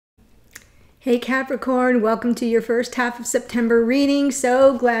Hey Capricorn, welcome to your first half of September reading.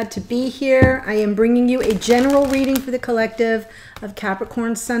 So glad to be here. I am bringing you a general reading for the collective of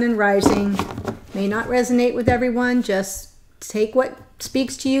Capricorn Sun and Rising. May not resonate with everyone. Just take what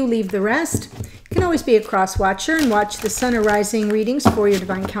speaks to you, leave the rest. You can always be a cross watcher and watch the Sun or Rising readings for your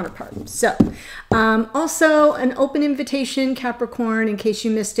divine counterpart. So, also an open invitation, Capricorn, in case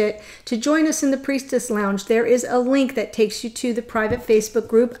you missed it, to join us in the Priestess Lounge. There is a link that takes you to the private Facebook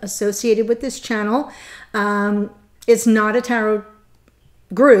group associated with this channel. It's not a tarot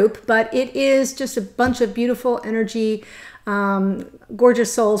group, but it is just a bunch of beautiful energy,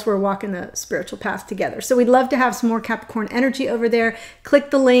 gorgeous souls who are walking the spiritual path together. So we'd love to have some more Capricorn energy over there.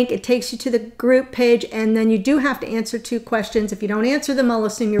 Click the link. It takes you to the group page, and then you do have to answer 2 questions. If you don't answer them, I'll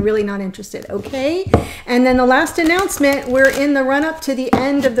assume you're really not interested, okay? And then the last announcement, we're in the run-up to the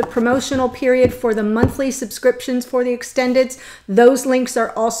end of the promotional period for the monthly subscriptions for the extendeds. Those links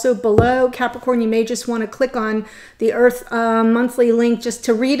are also below. Capricorn, you may just want to click on the Earth monthly link just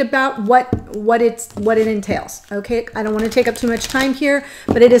to read about what it entails, okay? I don't want to take up too much time here,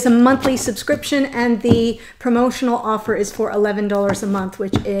 but it is a monthly subscription, and the promotional offer is for $11 a month,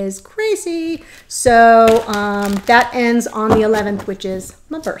 which is crazy. So that ends on the 11th, which is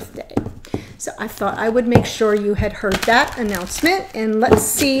my birthday. So I thought I would make sure you had heard that announcement. And let's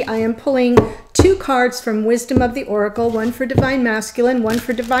see, I am pulling 2 cards from Wisdom of the Oracle, one for Divine Masculine, one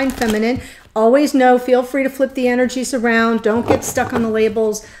for Divine Feminine. Always know, feel free to flip the energies around. Don't get stuck on the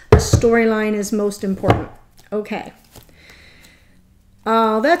labels. The storyline is most important. Okay.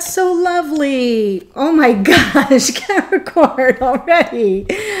 Oh, that's so lovely. Oh my gosh, Capricorn already.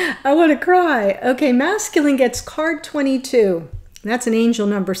 I want to cry. Okay, masculine gets card 22. That's an angel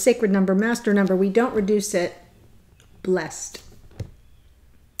number, sacred number, master number. We don't reduce it. Blessed.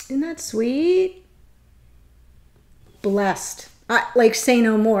 Isn't that sweet? Blessed. Like say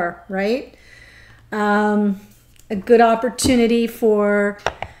no more, right? A good opportunity for...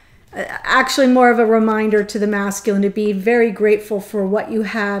 actually more of a reminder to the masculine to be very grateful for what you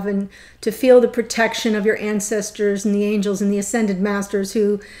have and to feel the protection of your ancestors and the angels and the ascended masters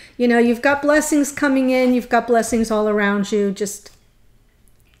who, you know, you've got blessings coming in, you've got blessings all around you, just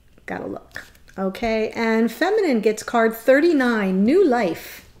gotta look. Okay, and feminine gets card 39, new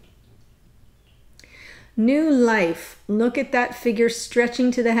life. New life. Look at that figure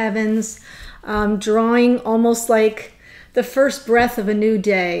stretching to the heavens, drawing almost like the first breath of a new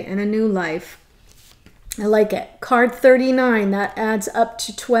day and a new life. I like it. Card 39, that adds up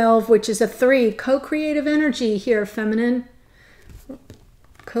to 12, which is a 3. Co-creative energy here, feminine.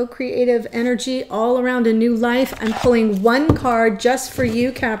 Co-creative energy all around a new life. I'm pulling 1 card just for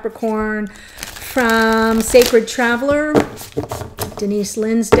you, Capricorn, from Sacred Traveler. Denise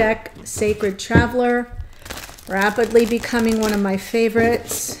Lynn's deck, Sacred Traveler. Rapidly becoming one of my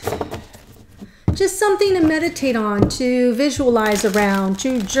favorites. Just something to meditate on, to visualize around,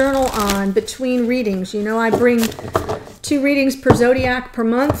 to journal on between readings. You know, I bring 2 readings per zodiac per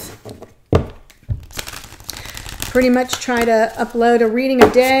month. Pretty much try to upload a reading a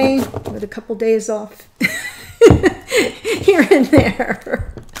day with a couple days off here and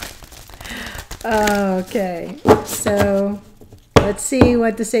there. Okay, so let's see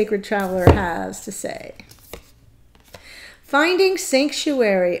what the Sacred Traveler has to say. Finding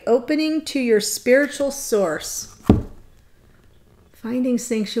sanctuary, opening to your spiritual source. Finding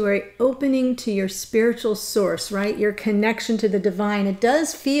sanctuary, opening to your spiritual source, right? Your connection to the divine. It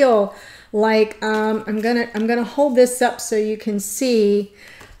does feel like I'm gonna hold this up so you can see.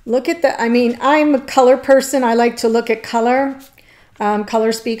 Look at the. I mean, I'm a color person. I like to look at color.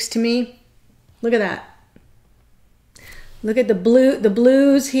 Color speaks to me. Look at that. Look at the blue. The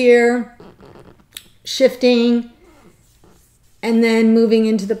blues here, shifting. And then moving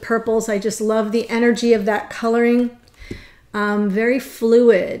into the purples. I just love the energy of that coloring. Very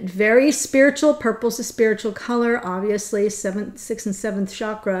fluid, very spiritual. Purple's a spiritual color, obviously, 6th and 7th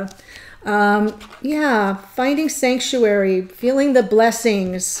chakra. Yeah, finding sanctuary, feeling the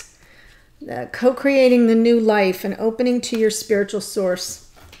blessings, co-creating the new life, and opening to your spiritual source,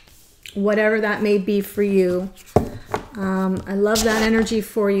 whatever that may be for you. I love that energy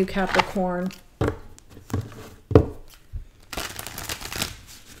for you, Capricorn.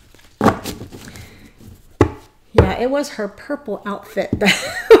 Yeah, it was her purple outfit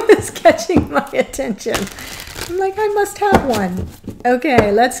that was catching my attention. I'm like, I must have one.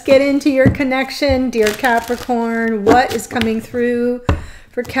 Okay, let's get into your connection, dear Capricorn. What is coming through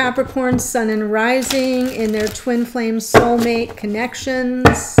for Capricorn, Sun and Rising in their twin flame soulmate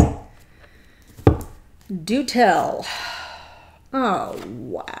connections? Do tell. Oh,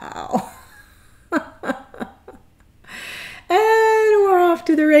 wow. And we're off off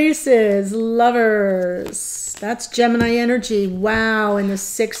to the races. Lovers. That's Gemini energy. Wow. And the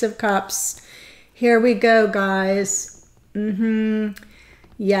Six of Cups. Here we go, guys.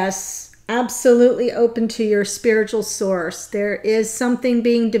 Yes. Absolutely open to your spiritual source. There is something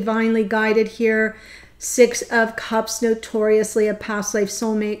being divinely guided here. Six of Cups, notoriously a past life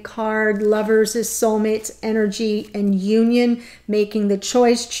soulmate card. Lovers is soulmates, energy, and union. Making the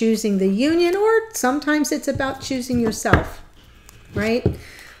choice, choosing the union, or sometimes it's about choosing yourself, right?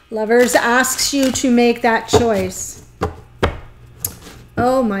 Lovers asks you to make that choice.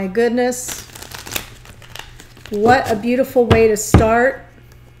 Oh my goodness. What a beautiful way to start.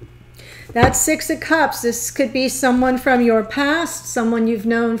 That Six of Cups, this could be someone from your past, someone you've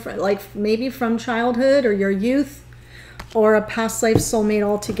known, for, like maybe from childhood or your youth, or a past life soulmate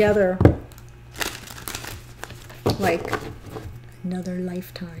altogether. Like another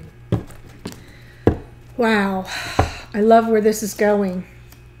lifetime. Wow. I love where this is going.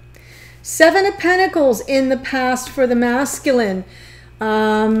 Seven of Pentacles in the past for the masculine.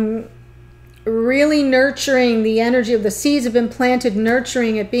 Really nurturing the energy of the seeds have been planted,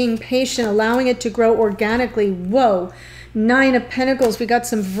 nurturing it, being patient, allowing it to grow organically. Whoa. Nine of Pentacles. We got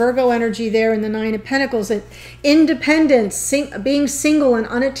some Virgo energy there in the Nine of Pentacles. And independence, being single and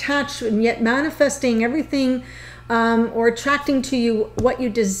unattached, and yet manifesting everything or attracting to you what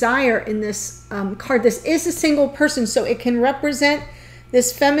you desire in this card. This is a single person, so it can represent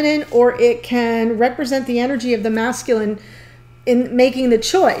this feminine, or it can represent the energy of the masculine in making the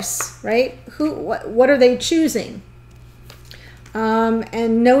choice, right? What are they choosing?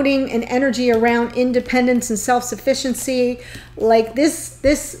 And noting an energy around independence and self-sufficiency, like this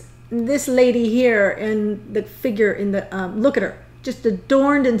lady here, and the figure in the look at her, just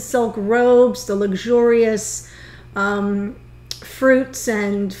adorned in silk robes, the luxurious fruits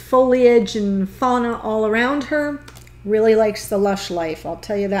and foliage and fauna all around her. Really likes the lush life, I'll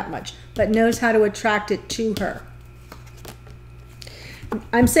tell you that much, but knows how to attract it to her.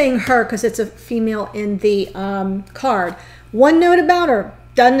 I'm saying her because it's a female in the card. One note about her: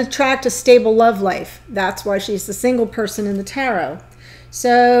 doesn't attract a stable love life. That's why she's the single person in the tarot.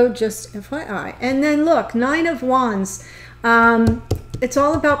 So just FYI. And then look, Nine of Wands. It's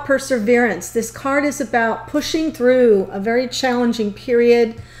all about perseverance. This card is about pushing through a very challenging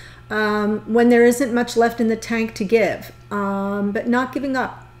period when there isn't much left in the tank to give, but not giving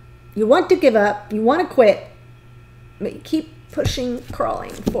up. You want to give up, you want to quit, but you keep pushing, crawling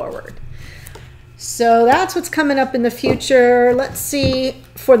forward. So that's what's coming up in the future. Let's see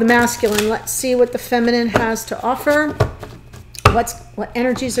for the masculine. Let's see what the feminine has to offer. What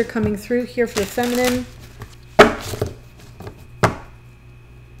energies are coming through here for the feminine.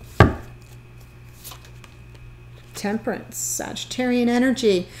 Temperance, Sagittarian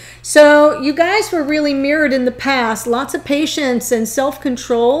energy. So you guys were really mirrored in the past. Lots of patience and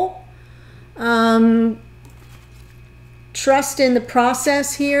self-control. Trust in the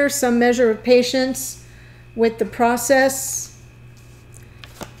process here. Some measure of patience with the process.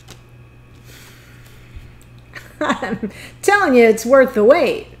 I'm telling you, it's worth the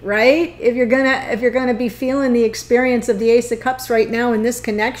wait, right? If you're gonna be feeling the experience of the Ace of Cups right now in this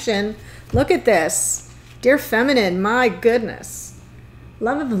connection, look at this. Dear feminine, my goodness.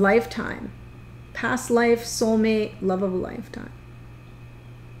 Love of a lifetime. Past life, soulmate, love of a lifetime.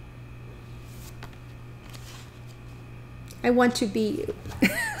 I want to be you.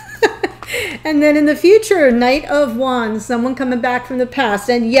 And then in the future, Knight of Wands, someone coming back from the past.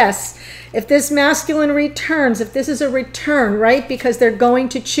 And yes, if this masculine returns, if this is a return, right? Because they're going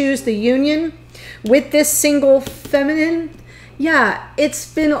to choose the union with this single feminine. Yeah,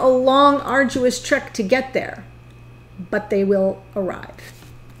 it's been a long, arduous trek to get there, but they will arrive.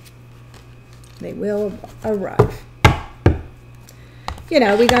 They will arrive. You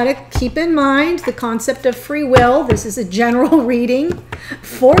know, we got to keep in mind the concept of free will. This is a general reading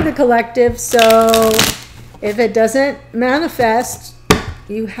for the collective. So if it doesn't manifest,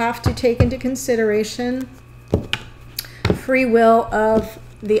 you have to take into consideration free will of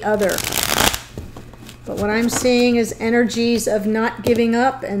the other. But what I'm seeing is energies of not giving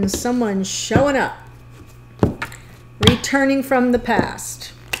up and someone showing up, returning from the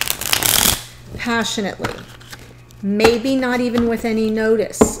past passionately. Maybe not even with any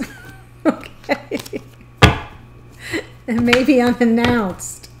notice. Okay. And maybe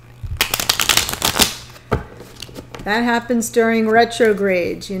unannounced. That happens during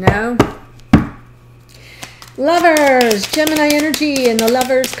retrogrades, you know. Lovers, Gemini energy and the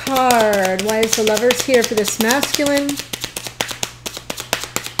Lovers card. Why is the Lovers here for this masculine?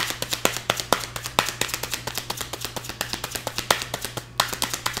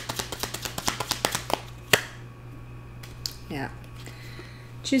 Yeah.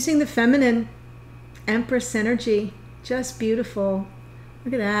 Choosing the feminine. Empress energy. Just beautiful.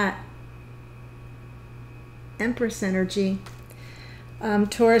 Look at that. Empress energy.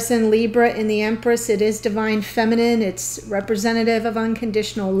 Taurus and Libra in the Empress. It is divine feminine. It's representative of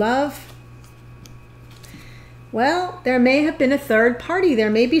unconditional love. Well, there may have been a third party. There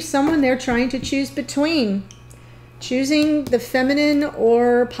may be someone they're trying to choose between. Choosing the feminine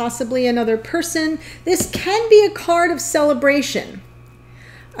or possibly another person. This can be a card of celebration.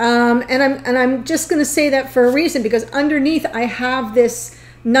 And I'm just going to say that for a reason, because underneath I have this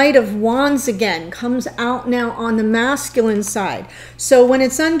Knight of Wands again, comes out now on the masculine side. So when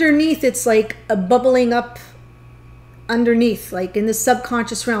it's underneath, it's like a bubbling up underneath, like in the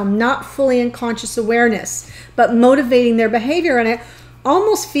subconscious realm, not fully in conscious awareness, but motivating their behavior. And I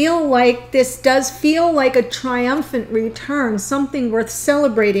almost feel like this does feel like a triumphant return, something worth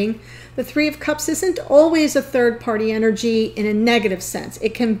celebrating. The Three of Cups isn't always a third-party energy in a negative sense.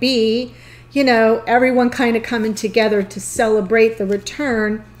 It can be, you know, everyone kind of coming together to celebrate the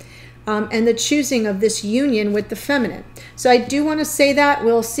return and the choosing of this union with the feminine. So I do want to say that.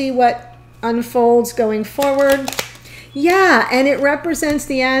 We'll see what unfolds going forward. Yeah, and it represents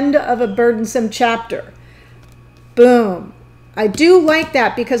the end of a burdensome chapter. Boom. I do like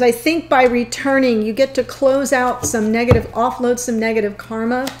that, because I think by returning, you get to close out some negative, offload some negative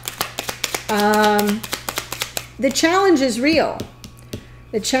karma. The challenge is real.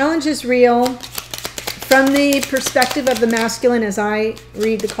 The challenge is real from the perspective of the masculine as I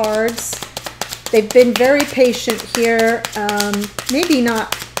read the cards. They've been very patient here. Maybe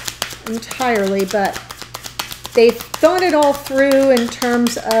not entirely, but they've thought it all through in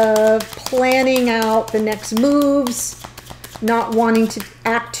terms of planning out the next moves, not wanting to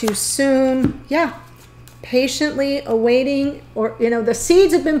act too soon. Yeah, patiently awaiting, or, you know, the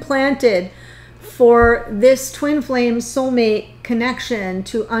seeds have been planted for this twin flame soulmate connection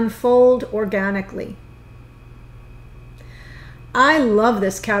to unfold organically. I love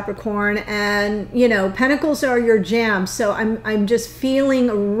this, Capricorn, and, you know, Pentacles are your jam, so I'm just feeling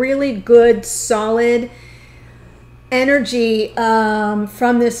a really good, solid energy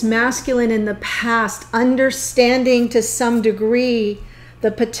from this masculine in the past, understanding to some degree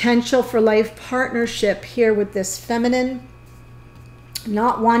the potential for life partnership here with this feminine,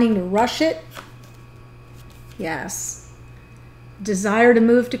 not wanting to rush it. Yes. Desire to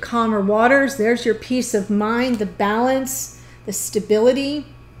move to calmer waters. There's your peace of mind, the balance, the stability,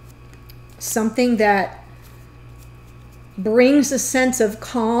 something that brings a sense of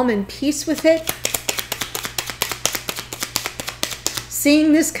calm and peace with it.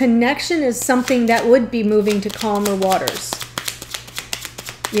 Seeing this connection as something that would be moving to calmer waters.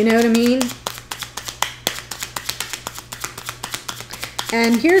 You know what I mean?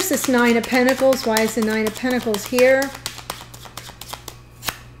 And here's this Nine of Pentacles. Why is the Nine of Pentacles here?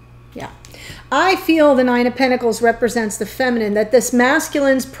 Yeah. I feel the Nine of Pentacles represents the feminine, that this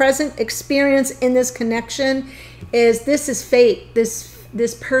masculine's present experience in this connection is, this is fate.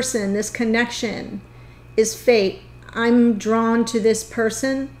 This person, this connection is fate. I'm drawn to this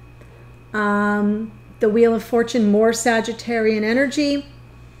person. The Wheel of Fortune, more Sagittarian energy.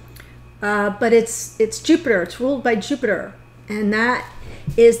 But it's Jupiter. It's ruled by Jupiter. And that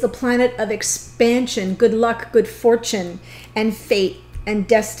is the planet of expansion, good luck, good fortune, and fate and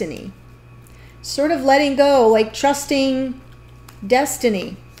destiny. Sort of letting go, like trusting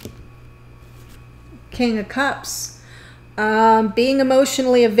destiny. King of Cups. Being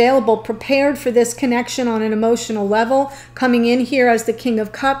emotionally available, prepared for this connection on an emotional level. Coming in here as the King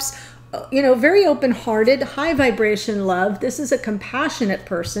of Cups. You know, very open-hearted, high vibration love. This is a compassionate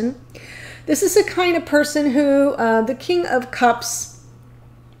person. This is a kind of person who, the King of Cups,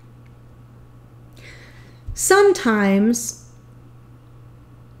 sometimes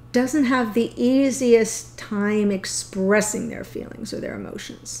doesn't have the easiest time expressing their feelings or their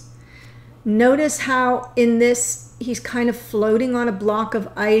emotions. Notice how in this, he's kind of floating on a block of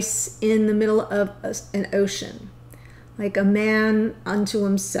ice in the middle of an ocean, like a man unto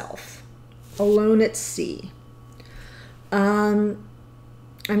himself, alone at sea.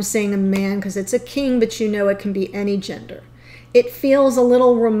 I'm saying a man because it's a king, but you know it can be any gender. It feels a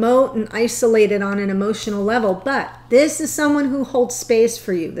little remote and isolated on an emotional level, but this is someone who holds space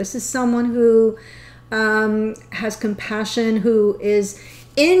for you. This is someone who has compassion, who is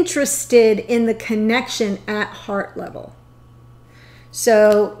interested in the connection at heart level.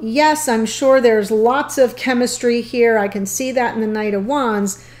 So yes, I'm sure there's lots of chemistry here. I can see that in the Knight of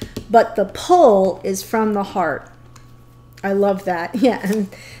Wands, but the pull is from the heart. I love that. Yeah, and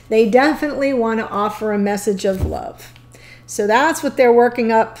they definitely want to offer a message of love. So that's what they're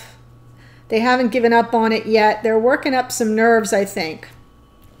working up. They haven't given up on it yet. They're working up some nerves, I think.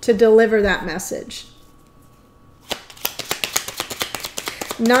 to deliver that message.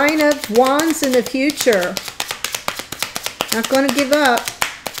 Nine of Wands in the future. Not going to give up.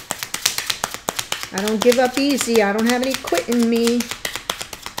 I don't give up easy. I don't have any quit in me.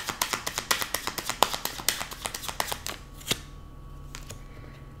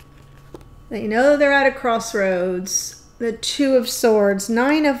 They know they're at a crossroads. The Two of Swords.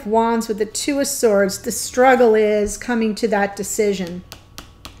 Nine of Wands with the Two of Swords. The struggle is coming to that decision.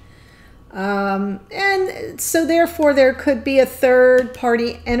 And so therefore there could be a third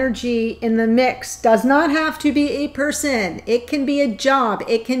party energy in the mix. Does not have to be a person. It can be a job.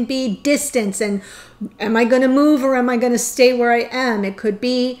 It can be distance. And am I going to move or am I going to stay where I am? It could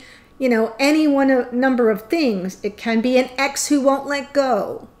be, you know, any number of things. It can be an ex who won't let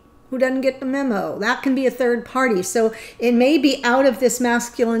go, who doesn't get the memo. That can be a third party. So it may be out of this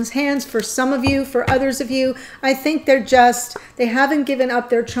masculine's hands for some of you. For others of you, I think they haven't given up.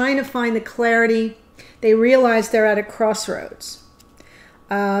 They're trying to find the clarity. They realize they're at a crossroads.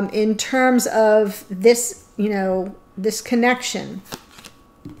 In terms of this, you know, this connection,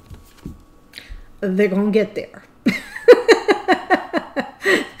 they're going to get there.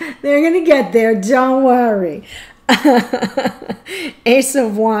 They're going to get there. Don't worry. Ace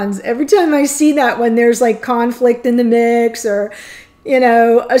of Wands. Every time I see that, when there's like conflict in the mix, or, you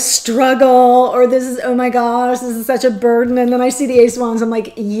know, a struggle, or this is, oh my gosh, this is such a burden, and then I see the Ace of Wands, I'm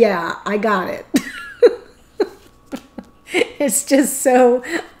like, yeah, I got it. It's just so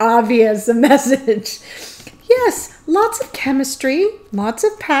obvious, a message. Yes, lots of chemistry, lots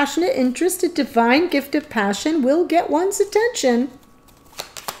of passionate interest. A divine gift of passion will get one's attention.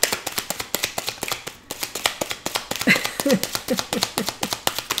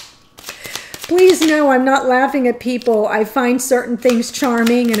 Please know I'm not laughing at people. I find certain things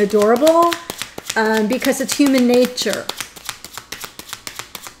charming and adorable because it's human nature.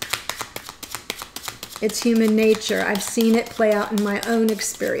 It's human nature. I've seen it play out in my own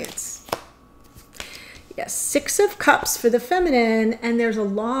experience. Yes, Six of Cups for the feminine, and there's a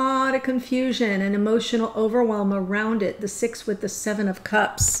lot of confusion and emotional overwhelm around it. The Six with the Seven of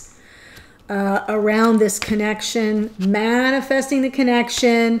Cups. Around this connection, manifesting the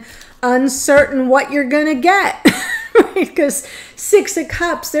connection, uncertain what you're going to get, right? Because Six of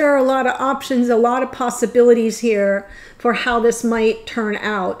Cups, there are a lot of options, a lot of possibilities here for how this might turn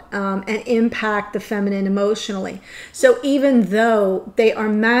out and impact the feminine emotionally. So even though they are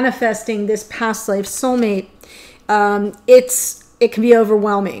manifesting this past life soulmate, it can be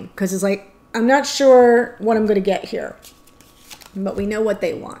overwhelming because it's like, I'm not sure what I'm going to get here, but we know what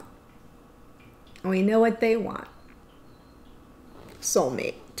they want. We know what they want.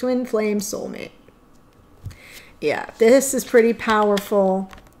 Soulmate. Twin flame soulmate. Yeah, this is pretty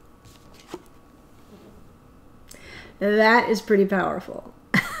powerful. That is pretty powerful.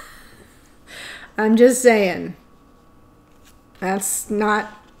 I'm just saying. That's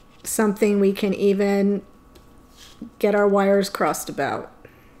not something we can even get our wires crossed about.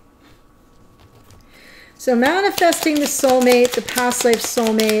 So manifesting the soulmate, the past life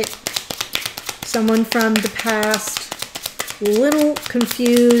soulmate. Someone from the past, a little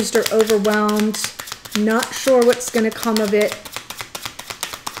confused or overwhelmed, not sure what's going to come of it.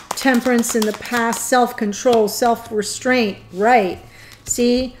 Temperance in the past, self-control, self-restraint, right.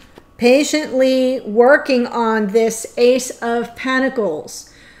 See, patiently working on this Ace of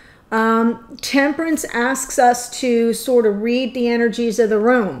Pentacles. Temperance asks us to sort of read the energies of the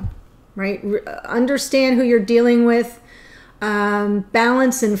room, right? Understand who you're dealing with.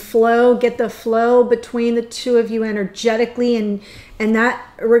 Balance and flow, get the flow between the two of you energetically, and that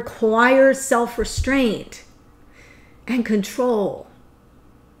requires self-restraint and control,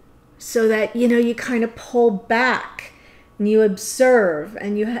 so that, you know, you kind of pull back and you observe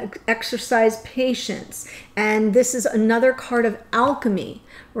and you exercise patience. And this is another card of alchemy,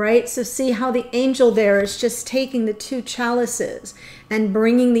 right? So see how the angel there is just taking the two chalices and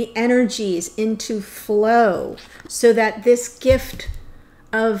bringing the energies into flow, so that this gift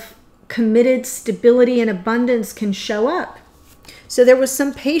of committed stability and abundance can show up. So there was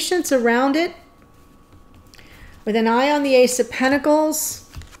some patience around it. With an eye on the Ace of Pentacles,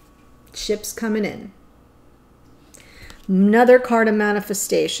 ships coming in. Another card of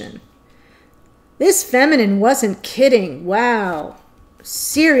manifestation. This feminine wasn't kidding. Wow.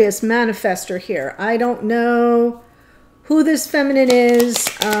 Serious manifester here. I don't know who this feminine is.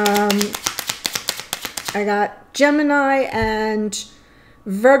 I got Gemini and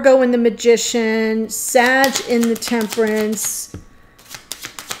Virgo in the Magician, Sag in the Temperance,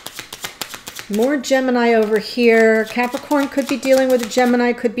 More Gemini over here. Capricorn could be dealing with a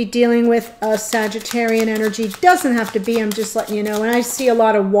Gemini, could be dealing with a Sagittarian energy. Doesn't have to be, I'm just letting you know. And I see a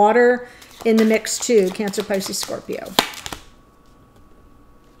lot of water in the mix too. Cancer, Pisces, Scorpio.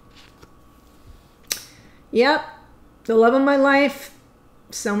 Yep. The love of my life.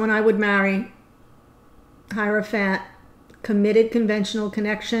 Someone I would marry. Hierophant. Committed, conventional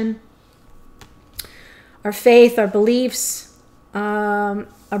connection. Our faith, our beliefs, our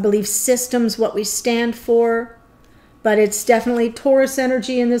belief systems, what we stand for. But it's definitely Taurus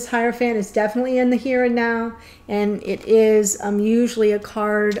energy in this Hierophant. It's definitely in the here and now. And it is usually a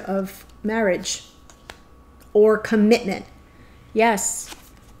card of marriage or commitment. Yes,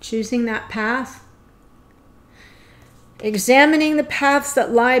 choosing that path. Examining the paths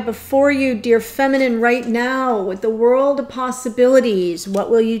that lie before you, dear feminine, right now with the world of possibilities. What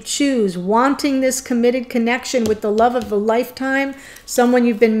will you choose? Wanting this committed connection with the love of a lifetime, someone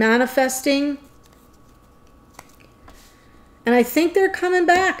you've been manifesting. And I think they're coming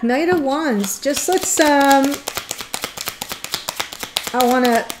back. Knight of Wands. Just let's, I want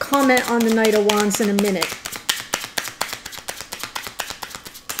to comment on the Knight of Wands in a minute.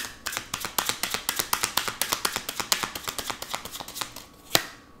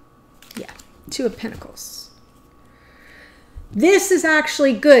 Two of Pentacles. This is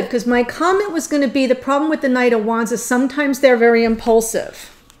actually good because my comment was going to be the problem with the Knight of Wands is sometimes they're very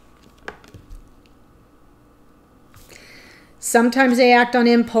impulsive. Sometimes they act on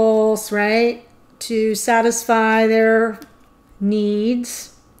impulse, right? To satisfy their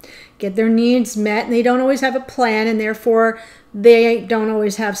needs, get their needs met, and they don't always have a plan, and therefore they don't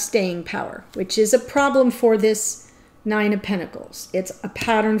always have staying power, which is a problem for this Nine of Pentacles. It's a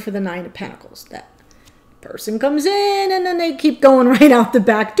pattern for the Nine of Pentacles. That person comes in and then they keep going right out the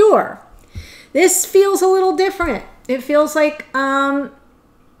back door. This feels a little different. It feels like either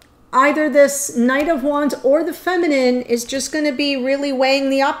this Knight of Wands or the feminine is just going to be really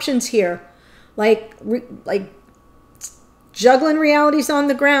weighing the options here. Like juggling realities on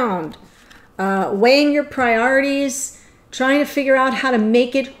the ground. Weighing your priorities. Trying to figure out how to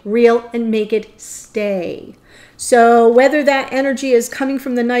make it real and make it stay. So whether that energy is coming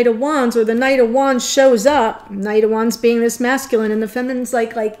from the Knight of Wands or the Knight of Wands shows up, Knight of Wands being this masculine, and the feminine's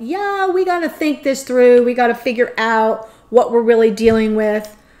like, yeah, we got to think this through. We got to figure out what we're really dealing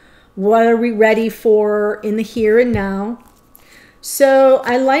with. What are we ready for in the here and now? So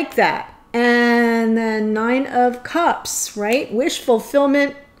I like that. And then Nine of Cups, right? Wish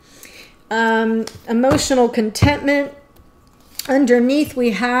fulfillment, emotional contentment. Underneath, we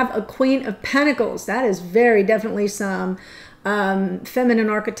have a Queen of Pentacles. That is very definitely some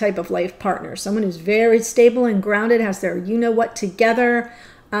feminine archetype of life partner. Someone who's very stable and grounded, has their you-know-what together.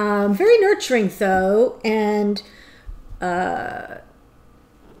 Very nurturing, though. And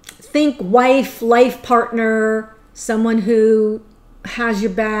think wife, life partner, someone who has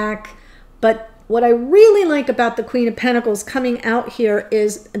your back. But what I really like about the Queen of Pentacles coming out here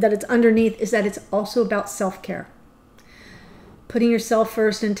is that it's underneath, is that it's also about self-care. Putting yourself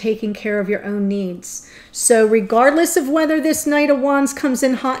first and taking care of your own needs. So regardless of whether this Knight of Wands comes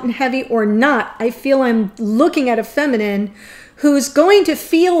in hot and heavy or not, I feel I'm looking at a feminine who's going to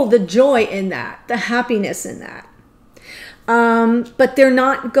feel the joy in that, the happiness in that. But they're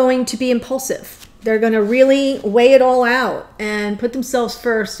not going to be impulsive. They're going to really weigh it all out and put themselves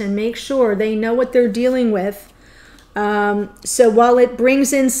first and make sure they know what they're dealing with. So while it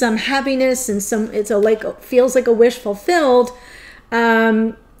brings in some happiness and feels like a wish fulfilled,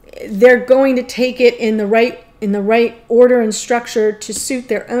 they're going to take it in the right order and structure to suit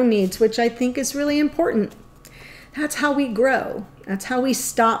their own needs, which I think is really important. That's how we grow. That's how we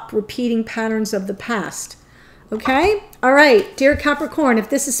stop repeating patterns of the past. Okay? All right, dear Capricorn, if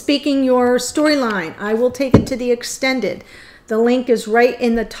this is speaking your storyline, I will take it to the extended. The link is right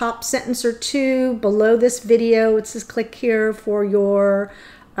in the top sentence or two below this video. It says click here for your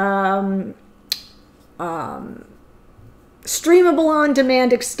streamable on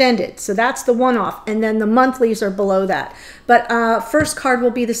demand extended. So that's the one-off, and then the monthlies are below that. But first card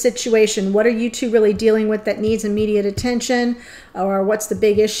will be the situation. What are you two really dealing with that needs immediate attention, or what's the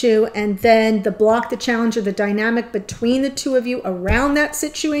big issue? And then the block, the challenge, or the dynamic between the two of you around that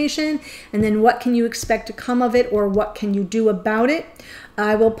situation, and then what can you expect to come of it, or what can you do about it?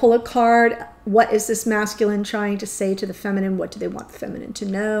 I will pull a card. What is this masculine trying to say to the feminine? What do they want the feminine to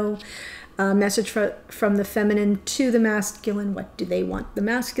know? Message from the feminine to the masculine. What do they want the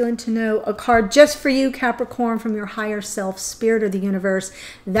masculine to know? A card just for you, Capricorn, from your higher self, spirit, or the universe.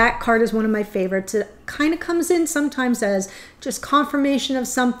 That card is one of my favorites. It kind of comes in sometimes as just confirmation of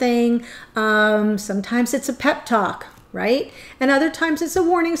something. Sometimes it's a pep talk. right? And other times it's a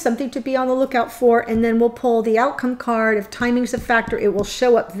warning, something to be on the lookout for, and then we'll pull the outcome card. If timing's a factor, it will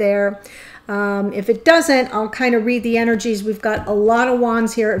show up there. If it doesn't, I'll kind of read the energies. We've got a lot of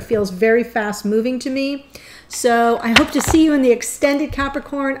wands here. It feels very fast moving to me. So I hope to see you in the extended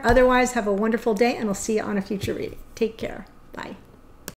Capricorn. Otherwise, have a wonderful day, and I'll see you on a future reading. Take care. Bye.